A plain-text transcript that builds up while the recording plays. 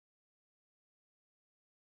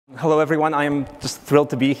Hello, everyone. I am just thrilled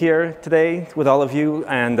to be here today with all of you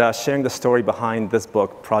and sharing the story behind this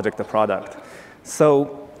book, Project to Product.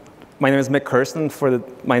 So my name is Mik Kersten. For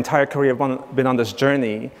my entire career, I've been on this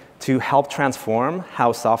journey to help transform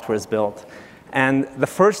how software is built. And the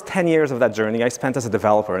first 10 years of that journey, I spent as a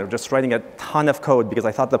developer, just writing a ton of code because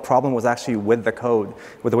I thought the problem was actually with the code,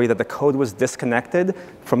 with the way that the code was disconnected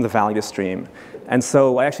from the value stream. And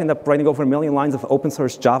so I actually ended up writing over 1 million lines of open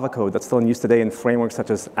source Java code that's still in use today in frameworks such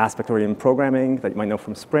as aspect-oriented programming that you might know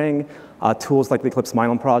from Spring, tools like the Eclipse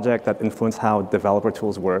Mylyn project that influence how developer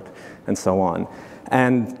tools work, and so on.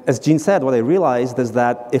 And as Gene said, what I realized is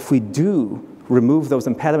that if we do remove those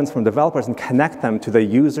impediments from developers and connect them to the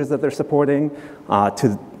users that they're supporting,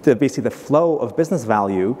 to basically the flow of business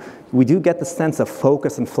value, we do get the sense of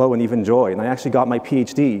focus and flow and even joy. And I actually got my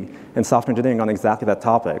PhD in software engineering on exactly that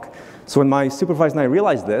topic. So when my supervisor and I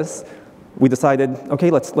realized this, we decided, okay,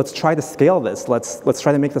 let's try to scale this. Let's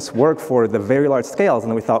try to make this work for the very large scales.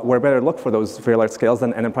 And we thought, where better to look for those very large scales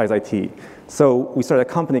than enterprise IT? So we started a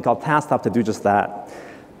company called Tasktop to do just that.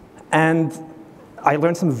 And I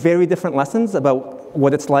learned some very different lessons about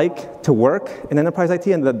what it's like to work in enterprise IT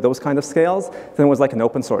and those kind of scales than it was like in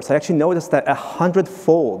open source. I actually noticed that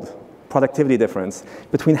 100-fold productivity difference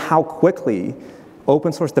between how quickly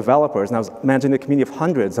open source developers, and I was managing a community of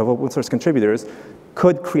hundreds of open source contributors,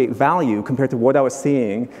 could create value compared to what I was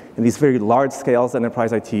seeing in these very large scales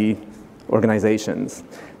enterprise IT organizations.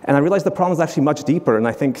 And I realized the problem is actually much deeper, and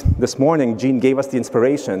I think this morning Gene gave us the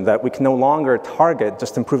inspiration that we can no longer target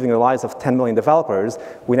just improving the lives of 10 million developers.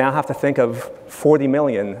 We now have to think of 40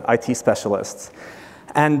 million IT specialists.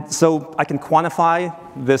 And so I can quantify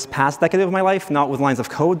this past decade of my life, not with lines of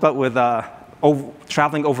code, but with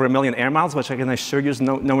traveling over 1 million air miles, which I can assure you is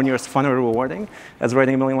nowhere near as fun or rewarding as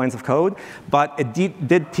writing 1 million lines of code. But it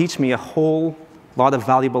did teach me a whole lot of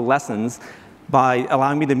valuable lessons by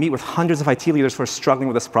allowing me to meet with hundreds of IT leaders who are struggling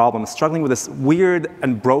with this problem, struggling with this weird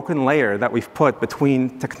and broken layer that we've put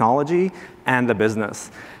between technology and the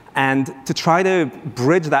business. And to try to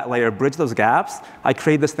bridge that layer, bridge those gaps, I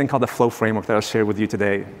created this thing called the Flow Framework that I'll share with you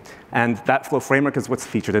today. And that Flow Framework is what's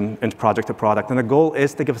featured in Project to Product. And the goal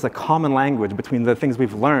is to give us a common language between the things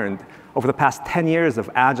we've learned over the past 10 years of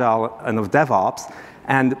Agile and of DevOps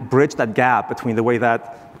and bridge that gap between the way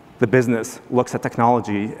that the business looks at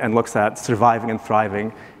technology and looks at surviving and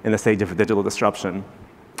thriving in this age of digital disruption.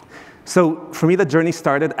 So for me, the journey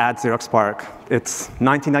started at Xerox PARC. It's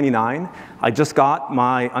 1999. I just got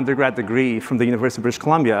my undergrad degree from the University of British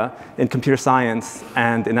Columbia in computer science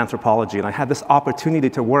and in anthropology. And I had this opportunity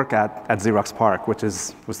to work at Xerox PARC, which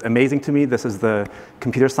was amazing to me. This is the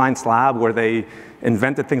computer science lab where they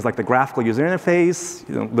invented things like the graphical user interface,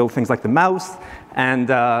 little things like the mouse, and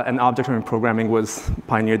object-oriented programming was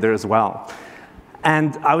pioneered there as well.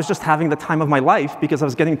 And I was just having the time of my life because I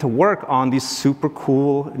was getting to work on these super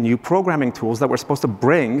cool new programming tools that were supposed to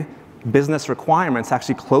bring business requirements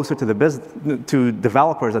actually closer to to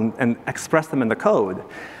developers and express them in the code.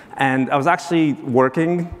 And I was actually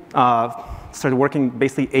started working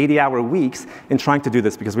basically 80-hour weeks in trying to do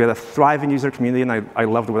this because we had a thriving user community and I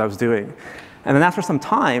loved what I was doing. And then after some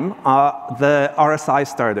time, the RSI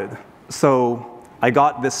started. So I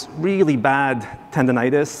got this really bad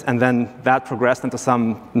tendinitis, and then that progressed into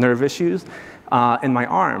some nerve issues in my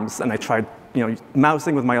arms. And I tried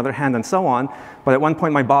mousing with my other hand and so on. But at one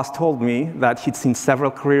point, my boss told me that he'd seen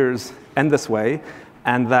several careers end this way,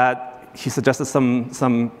 and that he suggested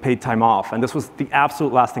some paid time off. And this was the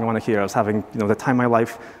absolute last thing I want to hear. I was having the time of my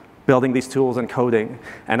life building these tools and coding.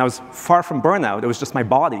 And I was far from burnout. It was just my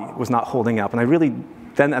body was not holding up. And I really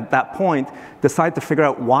then at that point decided to figure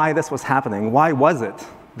out why this was happening. Why was it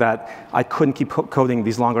that I couldn't keep coding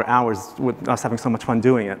these longer hours with us having so much fun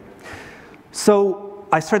doing it? So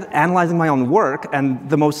I started analyzing my own work, and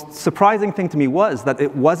the most surprising thing to me was that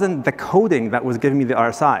it wasn't the coding that was giving me the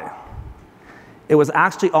RSI. It was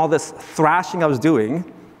actually all this thrashing I was doing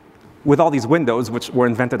with all these windows, which were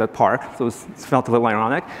invented at PARC, so it felt a little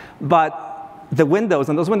ironic. But the windows,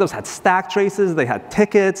 and those windows had stack traces, they had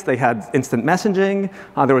tickets, they had instant messaging,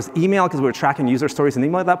 there was email because we were tracking user stories in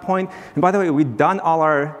email at that point. And by the way, we'd done all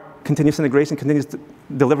our continuous integration, continuous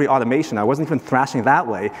delivery automation. I wasn't even thrashing that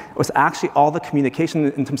way. It was actually all the communication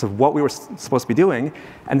in terms of what we were supposed to be doing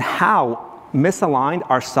and how misaligned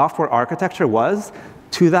our software architecture was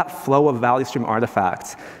to that flow of value stream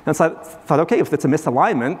artifacts. And so I thought, okay, if it's a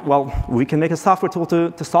misalignment, well, we can make a software tool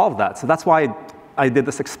to solve that. So that's why I did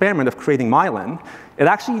this experiment of creating Mylyn. It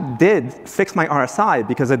actually did fix my RSI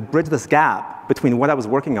because it bridged this gap between what I was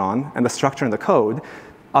working on and the structure in the code.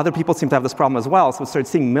 Other people seem to have this problem as well, so we started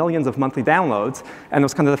seeing millions of monthly downloads, and it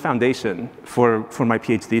was kind of the foundation for my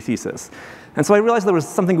PhD thesis. And so I realized there was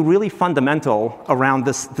something really fundamental around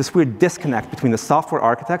this weird disconnect between the software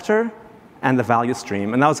architecture and the value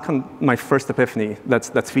stream. And that was kind of my first epiphany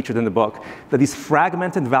that's featured in the book, that these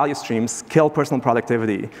fragmented value streams kill personal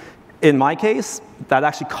productivity. In my case, that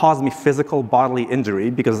actually caused me physical bodily injury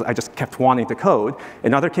because I just kept wanting to code.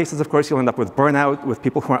 In other cases, of course, you'll end up with burnout, with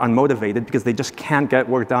people who are unmotivated because they just can't get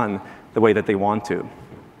work done the way that they want to.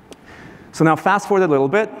 So now fast forward a little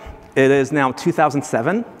bit. It is now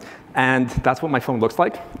 2007. And that's what my phone looks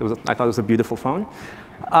like. I thought it was a beautiful phone.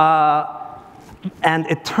 And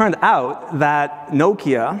it turned out that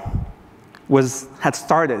Nokia had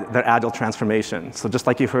started their agile transformation. So just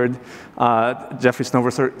like you heard Jeffrey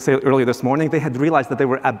Snover say earlier this morning, they had realized that they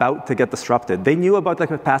were about to get disrupted. They knew about the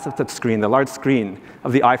capacitive touch screen, the large screen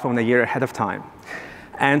of the iPhone a year ahead of time.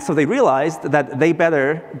 And so they realized that they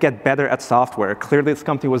better get better at software. Clearly, this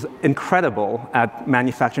company was incredible at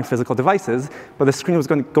manufacturing physical devices, but the screen was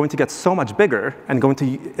going to get so much bigger and going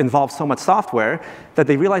to involve so much software that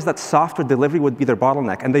they realized that software delivery would be their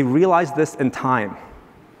bottleneck. And they realized this in time.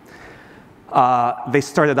 They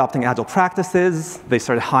started adopting agile practices. They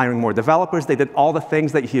started hiring more developers. They did all the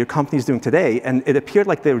things that you hear companies doing today, and it appeared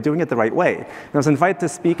like they were doing it the right way. And I was invited to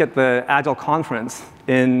speak at the Agile conference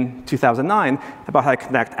in 2009 about how to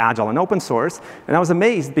connect agile and open source, and I was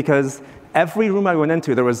amazed because every room I went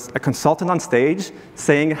into, there was a consultant on stage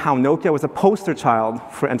saying how Nokia was a poster child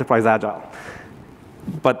for enterprise agile.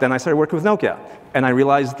 But then I started working with Nokia, and I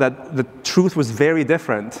realized that the truth was very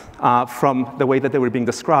different from the way that they were being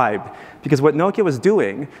described. Because what Nokia was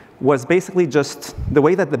doing was basically just the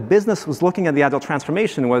way that the business was looking at the agile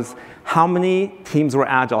transformation was how many teams were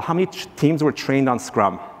agile, how many teams were trained on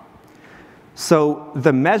Scrum. So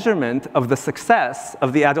the measurement of the success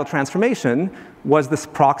of the agile transformation was this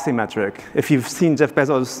proxy metric. If you've seen Jeff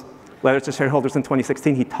Bezos' letter to shareholders in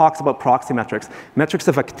 2016, he talks about proxy metrics, metrics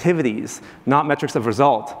of activities, not metrics of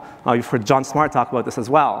result. You've heard John Smart talk about this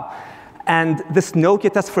as well. And this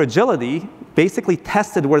Nokia test for agility basically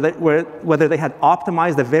tested whether they had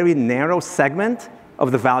optimized a very narrow segment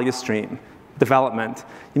of the value stream development.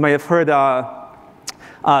 You might have heard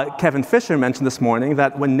Kevin Fisher mention this morning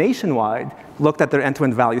that when Nationwide looked at their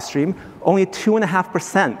end-to-end value stream, only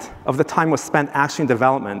 2.5% of the time was spent actually in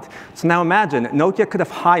development. So now imagine, Nokia could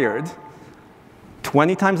have hired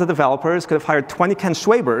 20 times the developers, could have hired 20 Ken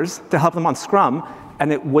Schwabers to help them on Scrum,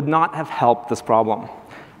 and it would not have helped this problem.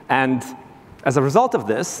 And as a result of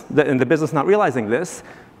this, and the business not realizing this,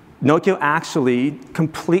 Nokia actually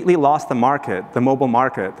completely lost the market, the mobile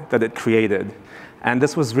market that it created. And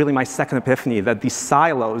this was really my second epiphany, that these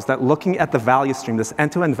silos, that looking at the value stream, this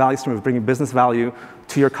end-to-end value stream of bringing business value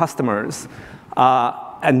to your customers,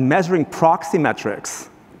 and measuring proxy metrics.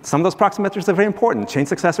 Some of those proxy metrics are very important. Change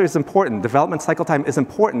success rate is important. Development cycle time is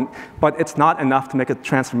important. But it's not enough to make a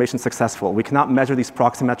transformation successful. We cannot measure these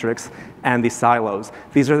proxy metrics and these silos.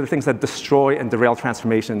 These are the things that destroy and derail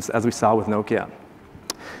transformations, as we saw with Nokia.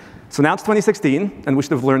 So now it's 2016, and we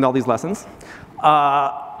should have learned all these lessons.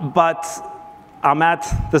 But I'm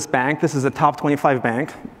at this bank. This is a top 25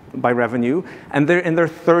 bank by revenue, and they're in their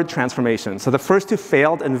third transformation. So the first two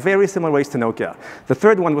failed in very similar ways to Nokia. The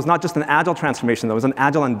third one was not just an agile transformation, though. It was an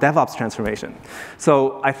agile and DevOps transformation.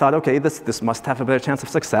 So I thought, OK, this must have a better chance of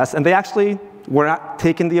success. And they actually were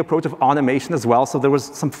taking the approach of automation as well, so there was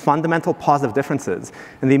some fundamental positive differences.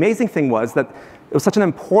 And the amazing thing was that it was such an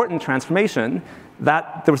important transformation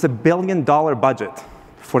that there was $1 billion budget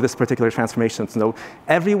for this particular transformation. So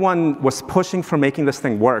everyone was pushing for making this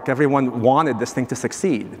thing work. Everyone wanted this thing to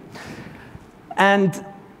succeed. And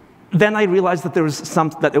then I realized that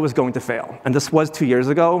that it was going to fail. And this was 2 years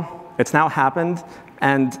ago. It's now happened.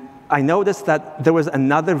 And I noticed that there was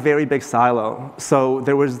another very big silo. So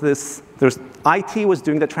IT was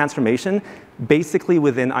doing the transformation basically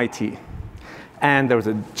within IT. And there was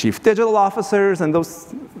a chief digital officers and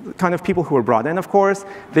those kind of people who were brought in, of course.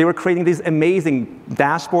 They were creating these amazing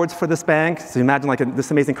dashboards for this bank. So you imagine this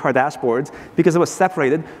amazing car dashboards. Because it was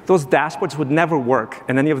separated, those dashboards would never work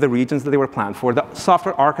in any of the regions that they were planned for. The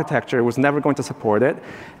software architecture was never going to support it.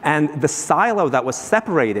 And the silo that was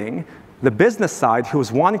separating the business side, who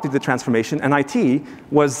was wanting to do the transformation, and IT,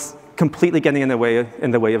 was completely getting in the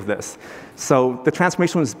way of this. So the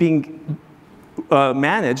transformation was being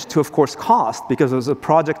managed to, of course, cost, because it was a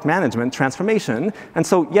project management transformation. And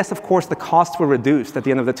so, yes, of course, the costs were reduced at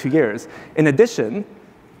the end of the 2 years. In addition,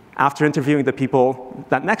 after interviewing the people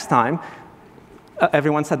that next time,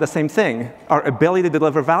 everyone said the same thing. Our ability to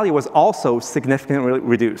deliver value was also significantly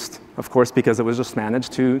reduced, of course, because it was just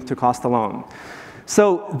managed to cost alone.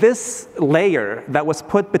 So this layer that was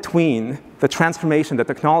put between the transformation, the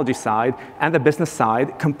technology side, and the business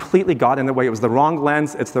side completely got in the way. It was the wrong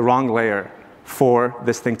lens. It's the wrong layer. for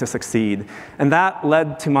this thing to succeed. And that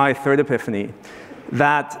led to my third epiphany,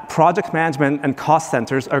 that project management and cost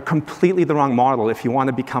centers are completely the wrong model if you want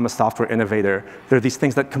to become a software innovator. They're these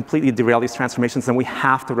things that completely derail these transformations, and we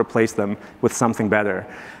have to replace them with something better.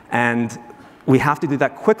 And we have to do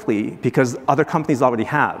that quickly because other companies already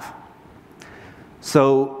have.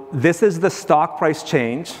 So this is the stock price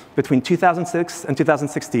change between 2006 and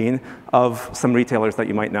 2016 of some retailers that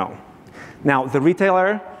you might know. Now, the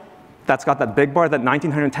retailer that's got that big bar, that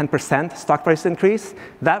 1,910% stock price increase,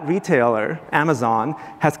 that retailer, Amazon,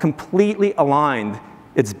 has completely aligned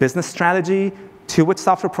its business strategy to its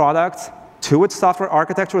software products, to its software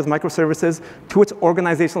architecture with microservices, to its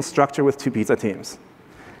organizational structure with 2 pizza teams.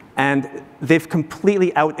 And they've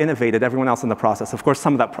completely out-innovated everyone else in the process. Of course,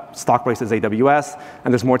 some of that stock price is AWS,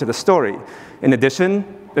 and there's more to the story. In addition,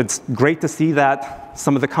 it's great to see that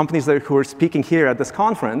some of the companies who are speaking here at this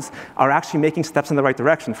conference are actually making steps in the right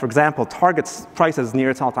direction. For example, Target's price is near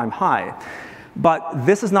its all-time high. But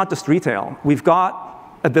this is not just retail. We've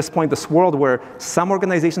got, at this point, this world where some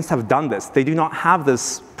organizations have done this. They do not have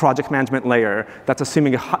this project management layer that's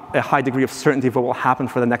assuming a high degree of certainty of what will happen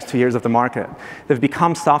for the next 2 years of the market. They've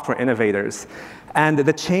become software innovators. And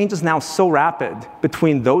the change is now so rapid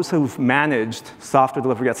between those who've managed software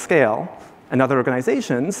delivery at scale and other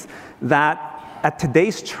organizations that at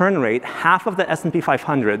today's churn rate, half of the S&P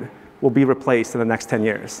 500 will be replaced in the next 10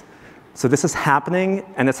 years. So this is happening,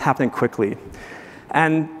 and it's happening quickly.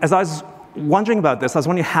 And as I was wondering about this, I was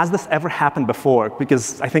wondering, has this ever happened before?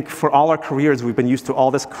 Because I think for all our careers, we've been used to all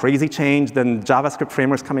this crazy change, then JavaScript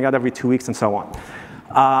frameworks coming out every 2 weeks and so on.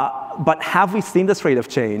 But have we seen this rate of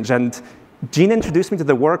change? And Jean introduced me to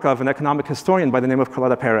the work of an economic historian by the name of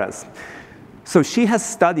Carlota Perez. So she has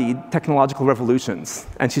studied technological revolutions,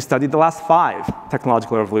 and she studied the last 5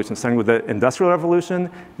 technological revolutions, starting with the Industrial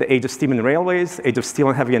Revolution, the age of steam and railways, age of steel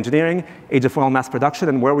and heavy engineering, age of oil mass production,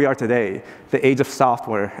 and where we are today, the age of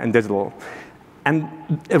software and digital. And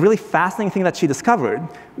a really fascinating thing that she discovered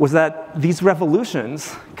was that these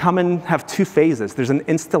revolutions come and have 2 phases. There's an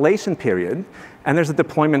installation period, and there's a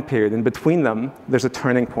deployment period. And between them, there's a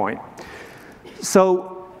turning point. So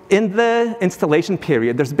in the installation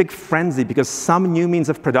period, there's a big frenzy because some new means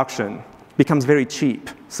of production becomes very cheap.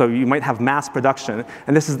 So you might have mass production.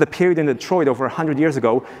 And this is the period in Detroit over 100 years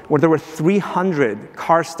ago where there were 300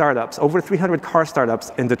 car startups, over 300 car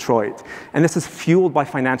startups in Detroit. And this is fueled by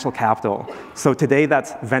financial capital. So today,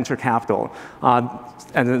 that's venture capital. And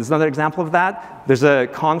there's another example of that. There's a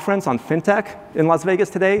conference on fintech in Las Vegas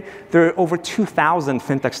today. There are over 2,000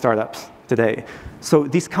 fintech startups today. So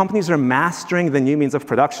these companies are mastering the new means of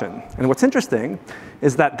production. And what's interesting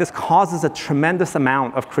is that this causes a tremendous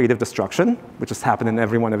amount of creative destruction, which has happened in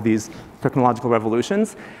every one of these technological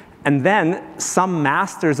revolutions. And then some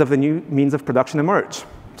masters of the new means of production emerge.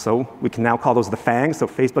 So we can now call those the FANGs, so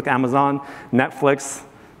Facebook, Amazon, Netflix,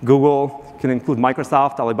 Google, can include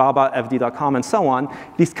Microsoft, Alibaba, FD.com, and so on.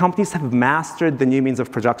 These companies have mastered the new means of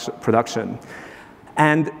production.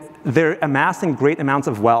 And they're amassing great amounts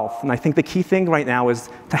of wealth. And I think the key thing right now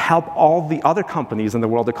is to help all the other companies in the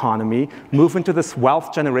world economy move into this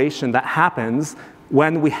wealth generation that happens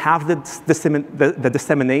when we have the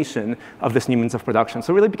dissemination of this new means of production.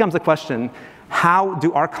 So it really becomes a question, how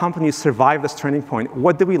do our companies survive this turning point?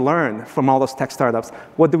 What do we learn from all those tech startups?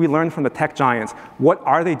 What do we learn from the tech giants? What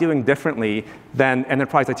are they doing differently than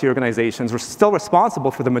enterprise IT organizations, who are still responsible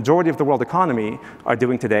for the majority of the world economy, are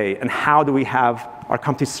doing today? And how do we have our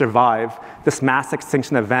companies survive this mass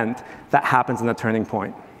extinction event that happens in the turning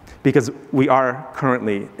point? Because we are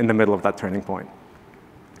currently in the middle of that turning point.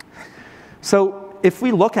 So if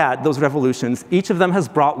we look at those revolutions, each of them has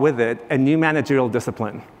brought with it a new managerial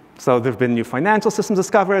discipline. So there have been new financial systems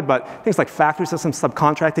discovered, but things like factory systems,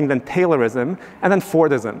 subcontracting, then Taylorism, and then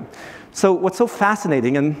Fordism. So what's so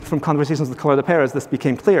fascinating, and from conversations with Carlota Perez, this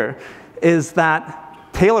became clear, is that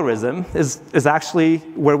Taylorism is actually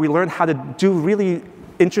where we learned how to do really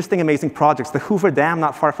interesting, amazing projects. The Hoover Dam,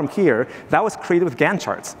 not far from here, that was created with Gantt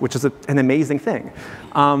charts, which is an amazing thing.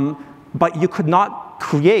 But you could not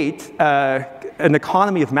create an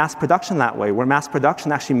economy of mass production that way, where mass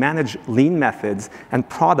production actually managed lean methods and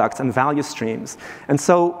products and value streams. And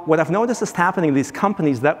so what I've noticed is happening in these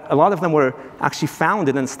companies, that a lot of them were actually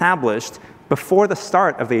founded and established before the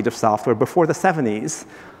start of the age of software, before the 70s.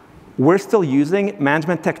 We're still using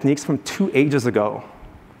management techniques from 2 ages ago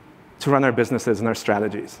to run our businesses and our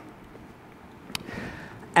strategies.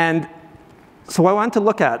 And so what I want to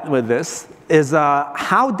look at with this is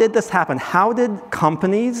how did this happen? How did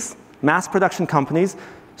companies, mass production companies,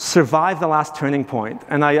 survive the last turning point.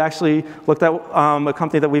 And I actually looked at a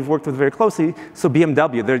company that we've worked with very closely, so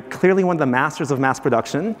BMW. They're clearly one of the masters of mass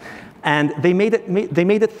production, and they made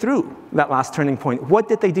it through that last turning point. What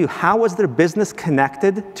did they do? How was their business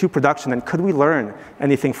connected to production, and could we learn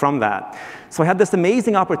anything from that? So I had this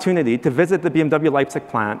amazing opportunity to visit the BMW Leipzig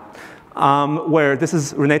plant, where this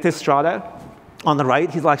is Renate Estrada. On the right,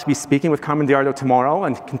 he'll actually be speaking with Carmen Diardo tomorrow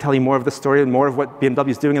and can tell you more of the story and more of what BMW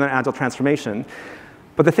is doing in their agile transformation.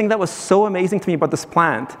 But the thing that was so amazing to me about this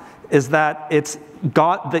plant is that it's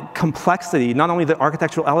got the complexity, not only the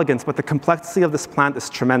architectural elegance, but the complexity of this plant is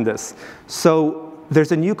tremendous. So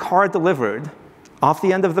there's a new car delivered off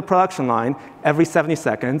the end of the production line every 70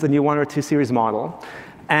 seconds, a new 1 or 2 series model.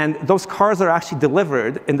 And those cars are actually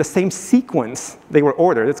delivered in the same sequence they were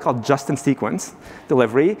ordered. It's called just-in-sequence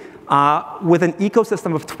delivery, with an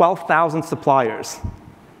ecosystem of 12,000 suppliers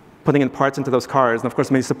putting in parts into those cars, and of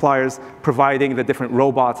course many suppliers providing the different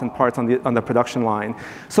robots and parts on the production line.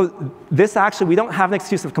 So this actually, we don't have an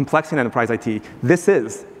excuse of complexity in enterprise IT. This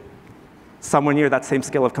is somewhere near that same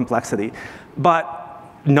scale of complexity. But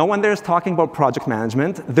no one there is talking about project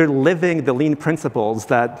management. They're living the lean principles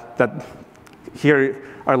that here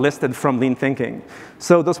are listed from lean thinking.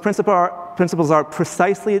 So those principles are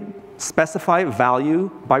precisely specify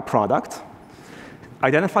value by product,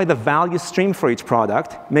 identify the value stream for each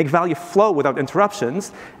product, make value flow without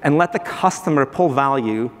interruptions, and let the customer pull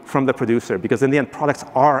value from the producer, because in the end, products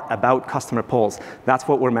are about customer pulls. That's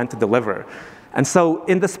what we're meant to deliver. And so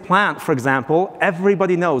in this plant, for example,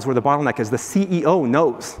 everybody knows where the bottleneck is. The CEO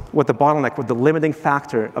knows what the bottleneck, what the limiting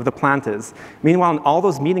factor of the plant is. Meanwhile, in all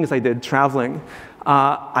those meetings I did traveling,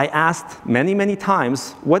 I asked many, many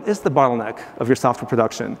times, what is the bottleneck of your software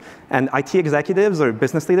production? And IT executives or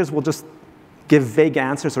business leaders will just give vague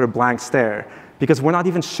answers or a blank stare, because we're not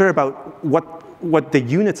even sure about what the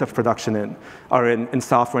units of production are in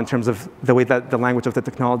software in terms of the way that the language of the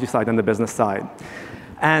technology side and the business side.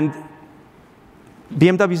 And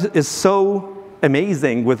BMW is so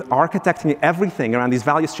amazing with architecting everything around these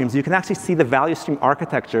value streams. You can actually see the value stream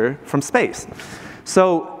architecture from space.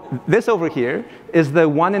 So this over here is the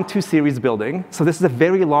 1 and 2 series building. So this is a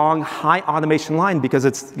very long, high automation line because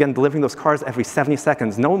it's, again, delivering those cars every 70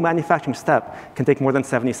 seconds. No manufacturing step can take more than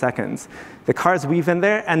 70 seconds. The cars weave in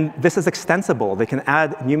there, and this is extensible. They can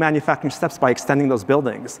add new manufacturing steps by extending those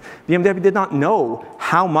buildings. BMW did not know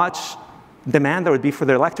how much demand there would be for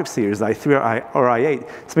their electric series, the i3 or i8.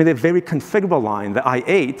 So they made a very configurable line. The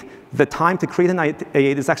i8, the time to create an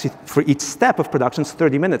i8 is actually, for each step of production, is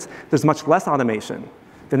 30 minutes. There's much less automation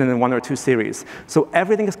than in the 1 or 2 series. So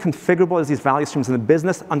everything is configurable as these value streams, and the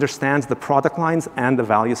business understands the product lines and the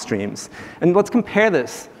value streams. And let's compare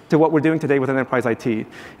this to what we're doing today with enterprise IT.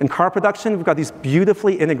 In car production, we've got these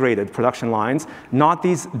beautifully integrated production lines, not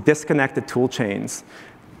these disconnected tool chains.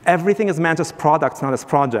 Everything is managed as products, not as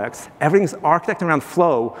projects. Everything's architected around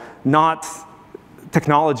flow, not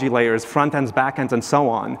technology layers, front ends, back ends, and so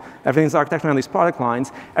on. Everything's architected around these product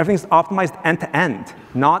lines. Everything's optimized end-to-end,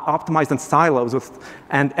 not optimized in silos.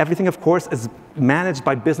 And everything, of course, is managed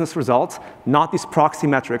by business results, not these proxy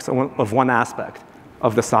metrics of one aspect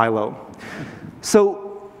of the silo.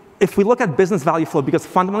 So if we look at business value flow, because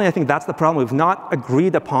fundamentally I think that's the problem, we've not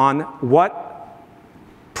agreed upon what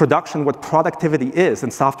production, what productivity is in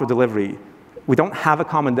software delivery. We don't have a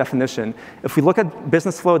common definition. If we look at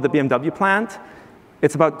business flow at the BMW plant,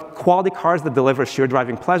 it's about quality cars that deliver sheer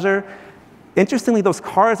driving pleasure. Interestingly, those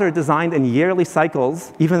cars are designed in yearly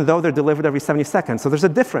cycles, even though they're delivered every 70 seconds. So there's a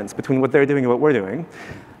difference between what they're doing and what we're doing.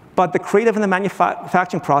 But the creative and the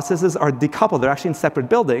manufacturing processes are decoupled. They're actually in separate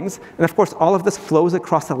buildings. And of course, all of this flows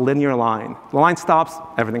across a linear line. The line stops,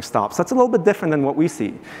 everything stops. That's a little bit different than what we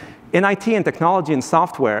see. In IT and technology and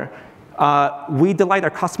software, we delight our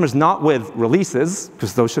customers not with releases,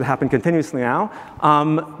 because those should happen continuously now,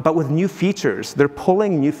 but with new features. They're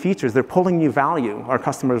pulling new features. They're pulling new value, our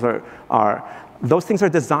customers are. Those things are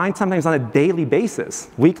designed sometimes on a daily basis,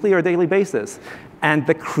 weekly or daily basis. And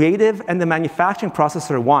the creative and the manufacturing process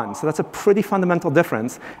are one. So that's a pretty fundamental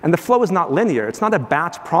difference. And the flow is not linear. It's not a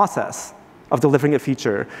batch process of delivering a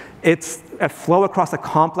feature. It's a flow across a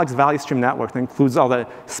complex value stream network that includes all the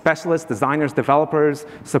specialists, designers, developers,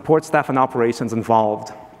 support staff, and operations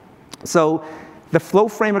involved. So the flow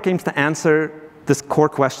framework aims to answer this core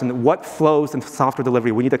question: what flows in software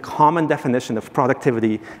delivery? We need a common definition of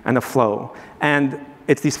productivity and of flow. And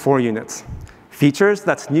it's these 4 units. Features,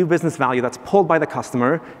 that's new business value that's pulled by the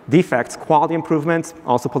customer. Defects, quality improvements,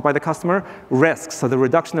 also pulled by the customer. Risks, so the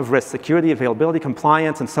reduction of risk, security, availability,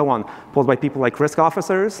 compliance, and so on, pulled by people like risk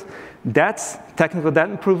officers. Debts, technical debt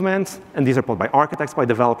improvements, and these are pulled by architects, by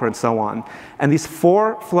developer, and so on. And these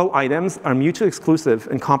 4 flow items are mutually exclusive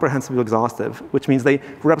and comprehensively exhaustive, which means they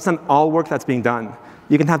represent all work that's being done.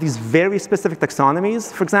 You can have these very specific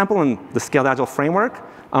taxonomies, for example, in the Scaled Agile framework,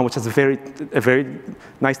 which is a very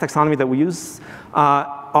nice taxonomy that we use.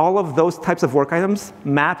 All of those types of work items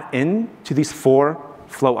map in to these 4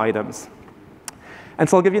 flow items. And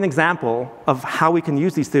so I'll give you an example of how we can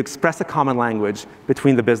use these to express a common language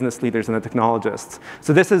between the business leaders and the technologists.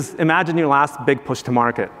 So this is, imagine your last big push to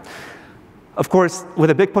market. Of course, with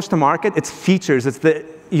a big push to market, it's features. It's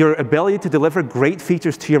your ability to deliver great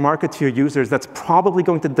features to your market, to your users, that's probably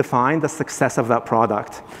going to define the success of that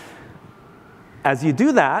product. As you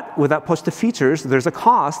do that, with that push to features, there's a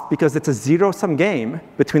cost because it's a zero-sum game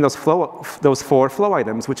between those 4 flow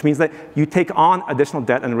items, which means that you take on additional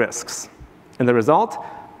debt and risks. And the result,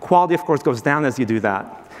 quality, of course, goes down as you do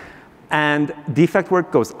that. And defect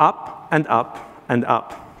work goes up and up and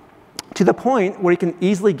up, to the point where you can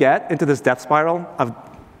easily get into this death spiral. I've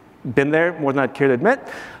been there more than I'd care to admit,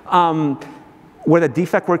 where the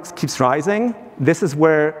defect work keeps rising. This is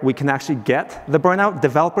where we can actually get the burnout.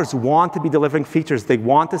 Developers want to be delivering features. They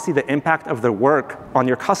want to see the impact of their work on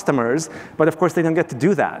your customers, but of course they don't get to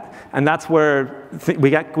do that. And that's where we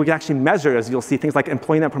can actually measure, as you'll see, things like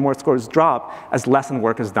employee net promoter scores drop as less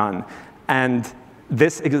work is done. And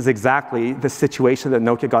this is exactly the situation that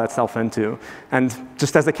Nokia got itself into. And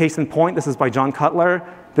just as a case in point, this is by John Cutler.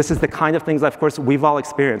 This is the kind of things that, of course, we've all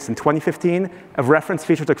experienced. In 2015, a reference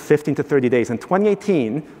feature took 15 to 30 days. In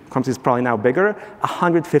 2018, companies probably now bigger,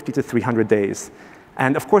 150 to 300 days.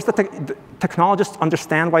 And of course, the technologists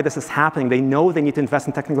understand why this is happening. They know they need to invest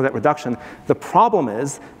in technical debt reduction. The problem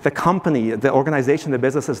is the company, the organization, the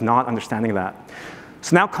business is not understanding that.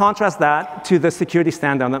 So now contrast that to the security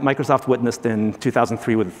stand-down that Microsoft witnessed in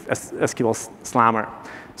 2003 with SQL Slammer.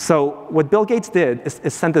 So what Bill Gates did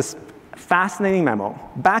is send this fascinating memo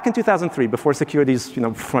back in 2003, before security's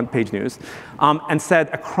front page news, and said,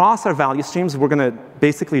 across our value streams, we're going to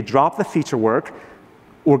basically drop the feature work,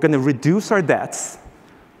 we're going to reduce our debts,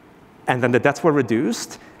 and then the debts were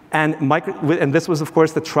reduced. And this was, of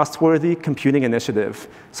course, the Trustworthy Computing Initiative.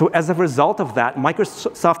 So as a result of that,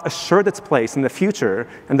 Microsoft assured its place in the future,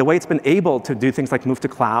 and the way it's been able to do things like move to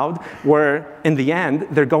cloud, where in the end,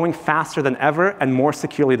 they're going faster than ever and more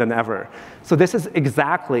securely than ever. So this is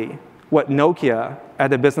exactly what Nokia,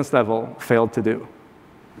 at a business level, failed to do.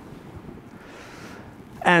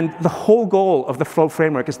 And the whole goal of the Flow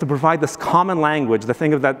framework is to provide this common language, the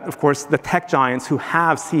thing of that, of course, the tech giants who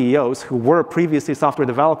have CEOs who were previously software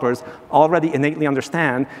developers already innately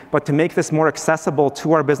understand, but to make this more accessible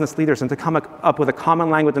to our business leaders and to come up with a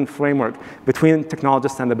common language and framework between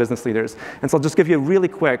technologists and the business leaders. And so I'll just give you a really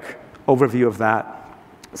quick overview of that.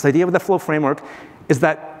 So the idea of the Flow framework is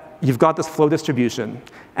that you've got this flow distribution,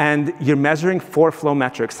 and you're measuring 4 flow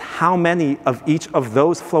metrics, how many of each of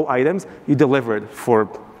those flow items you delivered for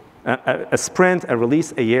a sprint, a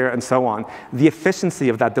release, a year, and so on. The efficiency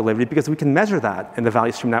of that delivery, because we can measure that in the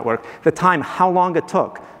value stream network. The time, how long it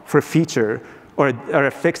took for a feature or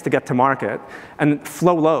a fix to get to market. And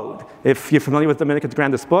flow load. If you're familiar with Dominica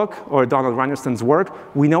DeGrande's book or Donald Reinerson's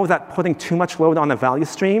work, we know that putting too much load on a value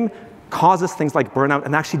stream causes things like burnout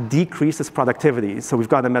and actually decreases productivity. So we've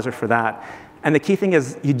got to measure for that. And the key thing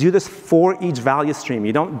is you do this for each value stream.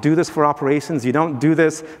 You don't do this for operations. You don't do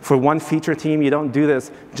this for one feature team. You don't do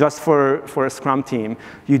this just for a Scrum team.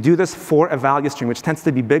 You do this for a value stream, which tends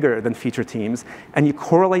to be bigger than feature teams. And you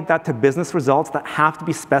correlate that to business results that have to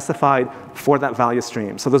be specified for that value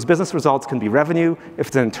stream. So those business results can be revenue if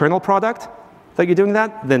it's an internal product that you're doing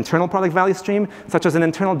that, the internal product value stream, such as an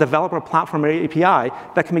internal developer platform or API,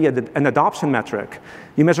 that can be an adoption metric.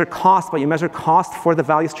 You measure cost, but you measure cost for the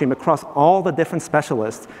value stream across all the different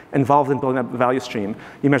specialists involved in building up the value stream.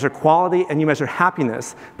 You measure quality and you measure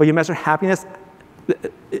happiness, but you measure happiness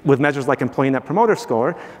with measures like employee net promoter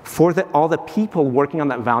score for all the people working on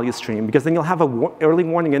that value stream, because then you'll have an early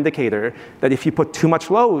warning indicator that if you put too much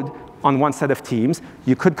load on one set of teams,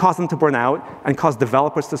 you could cause them to burn out and cause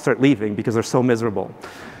developers to start leaving because they're so miserable.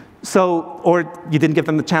 So, or you didn't give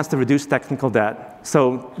them the chance to reduce technical debt.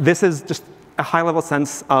 So this is just a high-level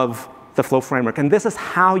sense of the Flow framework. And this is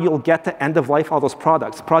how you'll get to end of life all those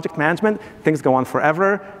products. Project management, things go on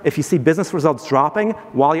forever. If you see business results dropping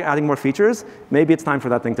while you're adding more features, maybe it's time for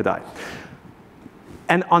that thing to die.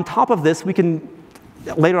 And on top of this, we can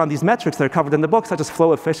later on these metrics that are covered in the book, such as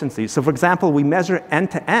flow efficiency. So for example, we measure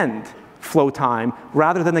end-to-end flow time,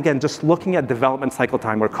 rather than, again, just looking at development cycle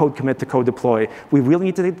time or code commit to code deploy. We really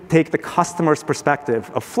need to take the customer's perspective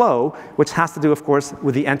of flow, which has to do, of course,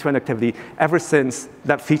 with the end-to-end activity. Ever since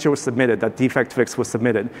that feature was submitted, that defect fix was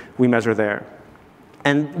submitted, we measure there.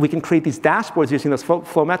 And we can create these dashboards using those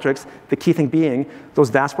flow metrics, the key thing being those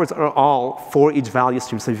dashboards are all for each value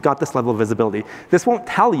stream, so you've got this level of visibility. This won't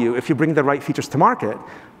tell you if you bring the right features to market,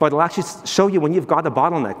 but it'll actually show you when you've got a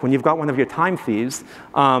bottleneck, when you've got one of your time thieves,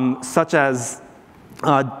 such as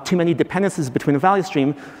too many dependencies between a value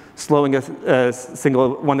stream, slowing a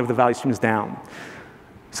single one of the value streams down.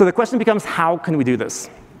 So the question becomes, how can we do this?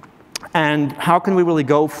 And how can we really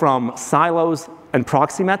go from silos and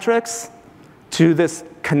proxy metrics to this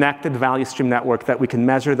connected value stream network that we can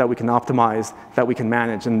measure, that we can optimize, that we can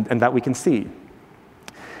manage, and that we can see?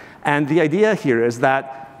 And the idea here is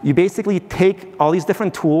that you basically take all these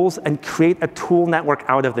different tools and create a tool network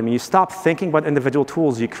out of them. You stop thinking about individual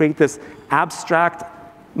tools. You create this abstract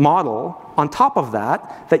model on top of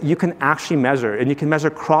that that you can actually measure. And you can measure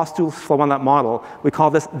cross-tool flow on that model. We call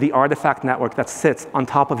this the artifact network that sits on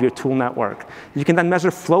top of your tool network. You can then measure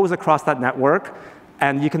flows across that network,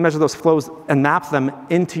 and you can measure those flows and map them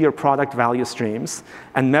into your product value streams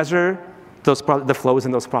and measure the flows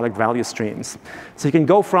in those product value streams. So you can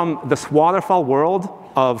go from this waterfall world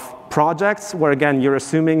of projects where, again, you're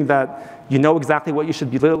assuming that you know exactly what you should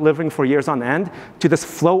be delivering for years on end, to this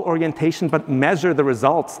flow orientation, but measure the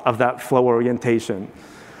results of that flow orientation.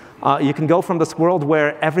 You can go from this world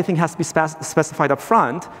where everything has to be specified up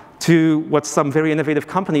front to what some very innovative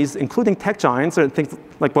companies, including tech giants, or things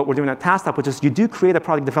like what we're doing at Tasktop, which is you do create a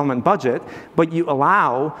product development budget, but you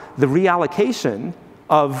allow the reallocation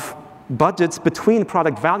of budgets between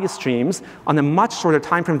product value streams on a much shorter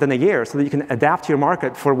time frame than a year, so that you can adapt to your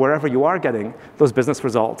market for wherever you are getting those business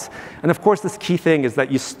results. And of course, this key thing is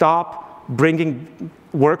that you stop bringing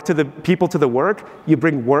work to the people to the work, you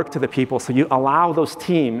bring work to the people. So you allow those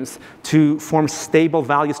teams to form stable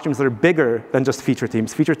value streams that are bigger than just feature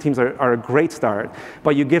teams. Feature teams are a great start,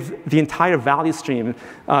 but you give the entire value stream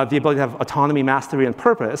the ability to have autonomy, mastery, and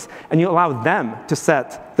purpose, and you allow them to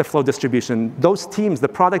set the flow distribution. Those teams, the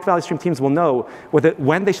product value stream teams, will know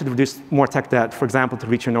when they should reduce more tech debt, for example, to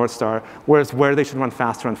reach your North Star, whereas where they should run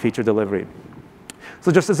faster on feature delivery.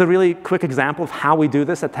 So just as a really quick example of how we do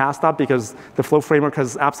this at Tasktop, because the flow framework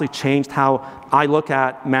has absolutely changed how I look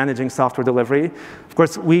at managing software delivery. Of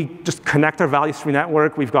course, we just connect our value stream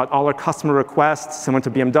network. We've got all our customer requests, similar to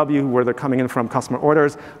BMW, where they're coming in from customer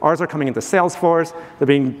orders. Ours are coming into Salesforce.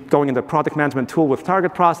 They're going into product management tool with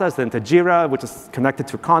target process, then to Jira, which is connected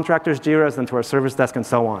to contractors' Jiras, then to our service desk, and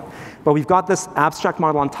so on. But we've got this abstract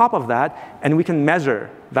model on top of that, and we can measure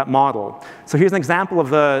that model. So here's an example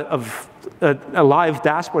of a live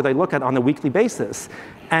dashboard I look at on a weekly basis.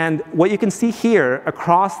 And what you can see here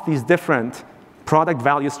across these different product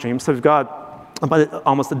value streams, so we've got about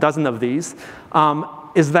almost a dozen of these,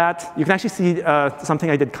 is that you can actually see something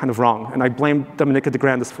I did kind of wrong. And I blame Dominika de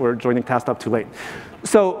Grandis for joining Tasktop too late.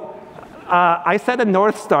 So I set a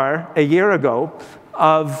North Star a year ago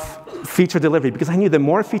of feature delivery, because I knew the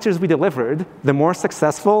more features we delivered, the more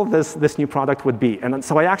successful this new product would be. And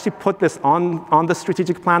so I actually put this on the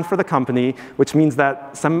strategic plan for the company, which means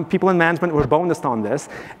that some people in management were bonused on this.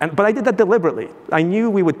 But I did that deliberately. I knew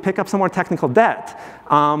we would pick up some more technical debt,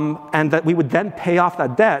 and that we would then pay off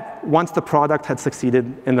that debt once the product had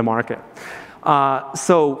succeeded in the market.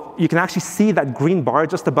 So you can actually see that green bar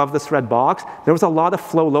just above this red box. There was a lot of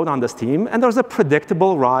flow load on this team, and there was a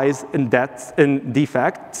predictable rise in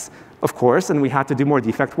defects, of course, and we had to do more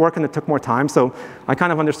defect work, and it took more time, so I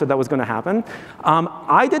kind of understood that was going to happen.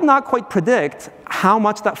 I did not quite predict how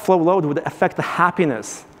much that flow load would affect the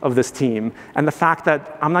happiness of this team, and the fact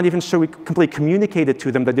that I'm not even sure we completely communicated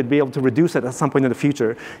to them that they'd be able to reduce it at some point in the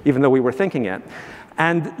future, even though we were thinking it.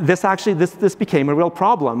 And this became a real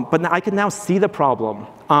problem, but I could now see the problem.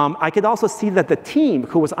 I could also see that the team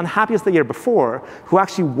who was unhappiest the year before, who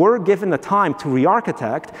actually were given the time to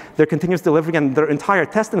re-architect their continuous delivery and their entire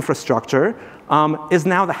test infrastructure, is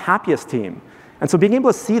now the happiest team. And so being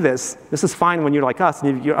able to see this is fine when you're like us.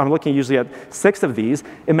 I'm looking usually at 6 of these.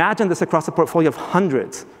 Imagine this across a portfolio of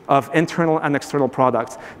hundreds of internal and external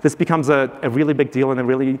products. This becomes a really big deal and a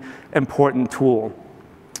really important tool.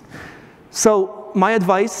 So my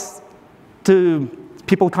advice to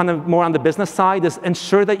people kind of more on the business side is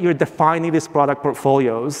ensure that you're defining these product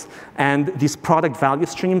portfolios and these product value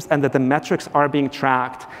streams, and that the metrics are being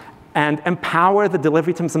tracked, and empower the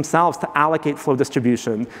delivery teams themselves to allocate flow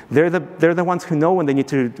distribution. They're the ones who know when they need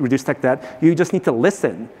to reduce tech debt. You just need to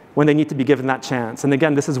listen when they need to be given that chance. And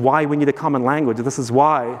again, this is why we need a common language. This is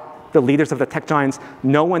why the leaders of the tech giants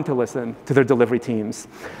know when to listen to their delivery teams.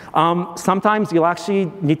 Sometimes you'll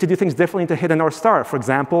actually need to do things differently to hit a North Star. For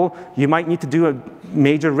example, you might need to do a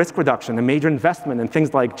major risk reduction, a major investment in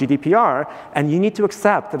things like GDPR, and you need to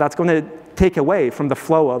accept that that's going to take away from the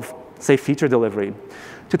flow of, say, feature delivery.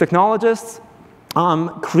 To technologists,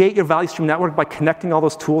 create your value stream network by connecting all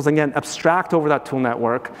those tools. Again, abstract over that tool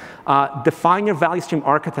network. Define your value stream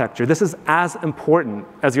architecture. This is as important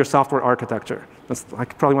as your software architecture. That's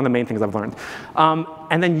like probably one of the main things I've learned.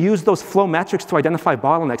 And then use those flow metrics to identify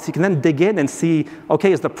bottlenecks. You can then dig in and see,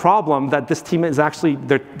 OK, is the problem that this team is actually,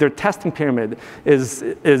 their testing pyramid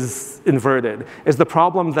is inverted? Is the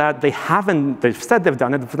problem that they've said they've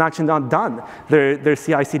done it, but actually not done their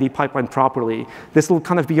CI/CD pipeline properly? This will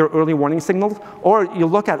kind of be your early warning signals. Or you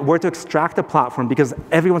look at where to extract a platform, because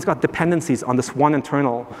everyone's got dependencies on this one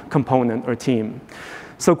internal component or team.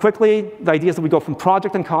 So quickly, the idea is that we go from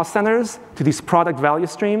project and cost centers to these product value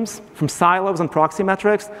streams, from silos and proxy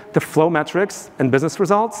metrics to flow metrics and business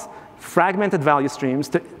results, fragmented value streams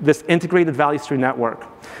to this integrated value stream network.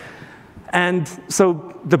 And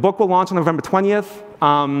so the book will launch on November 20th.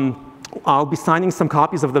 I'll be signing some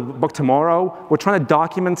copies of the book tomorrow. We're trying to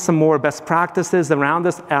document some more best practices around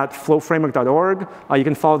this at flowframework.org. You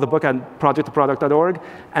can follow the book at projecttoproduct.org.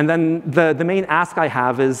 And then the main ask I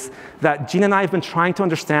have is that Gene and I have been trying to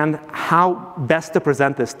understand how best to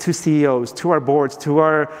present this to CEOs, to our boards, to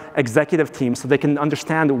our executive team, so they can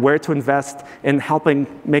understand where to invest in helping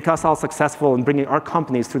make us all successful and bringing our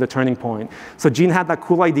companies through the turning point. So Gene had that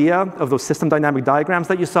cool idea of those system dynamic diagrams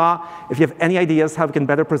that you saw. If you have any ideas how we can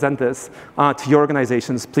better present this to your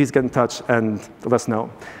organizations, please get in touch and let us know.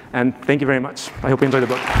 And thank you very much. I hope you enjoyed the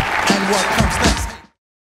book. And what comes next?